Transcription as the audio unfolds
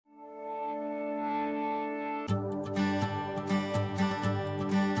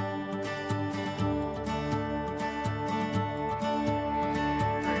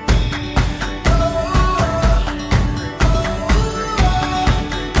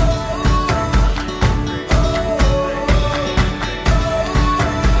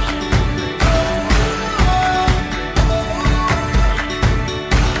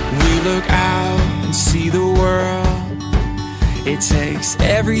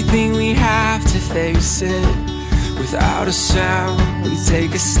everything we have to face it. Without a sound, we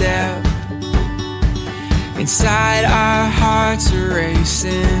take a step. Inside our hearts are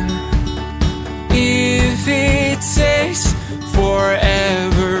racing. If it takes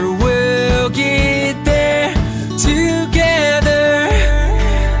forever, we'll get there together.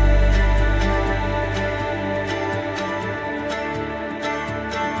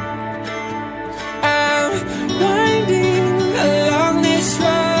 I'm winding along this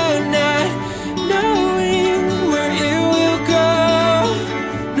road, not knowing where it will go.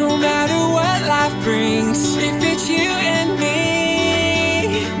 No matter what life brings, if it's you and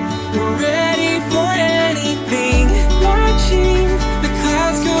me, we're ready for anything. Watching the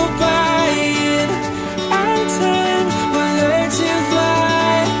clouds go by, in our time we'll learn to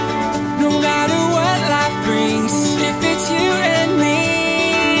fly. No matter what life brings, if it's you and me,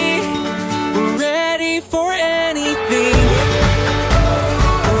 we're ready for anything.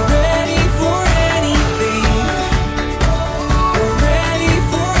 We're ready for anything. We're ready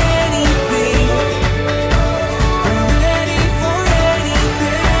for anything. We're ready for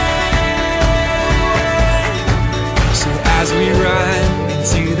anything. So as we run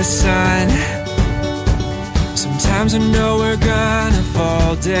into the sun, sometimes I know we're gonna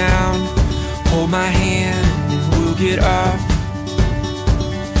fall down. Hold my hand and we'll get up.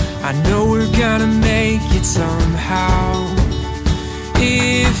 I know we're gonna make it somehow.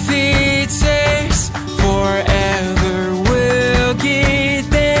 If it takes forever, we'll get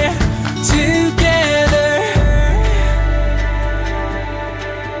there together.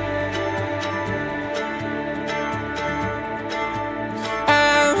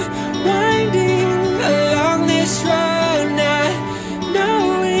 I'm winding along this road, not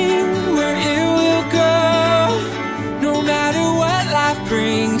knowing where it will go. No matter what life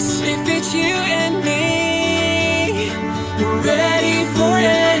brings, if it's you and me, we're ready for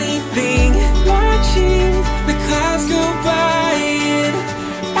anything. Watching the clouds go by, in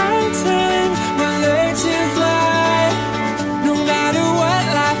our time we'll learn to fly. No matter what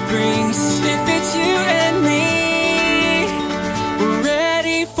life brings, if it's you and me, we're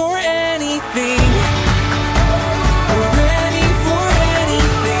ready for anything.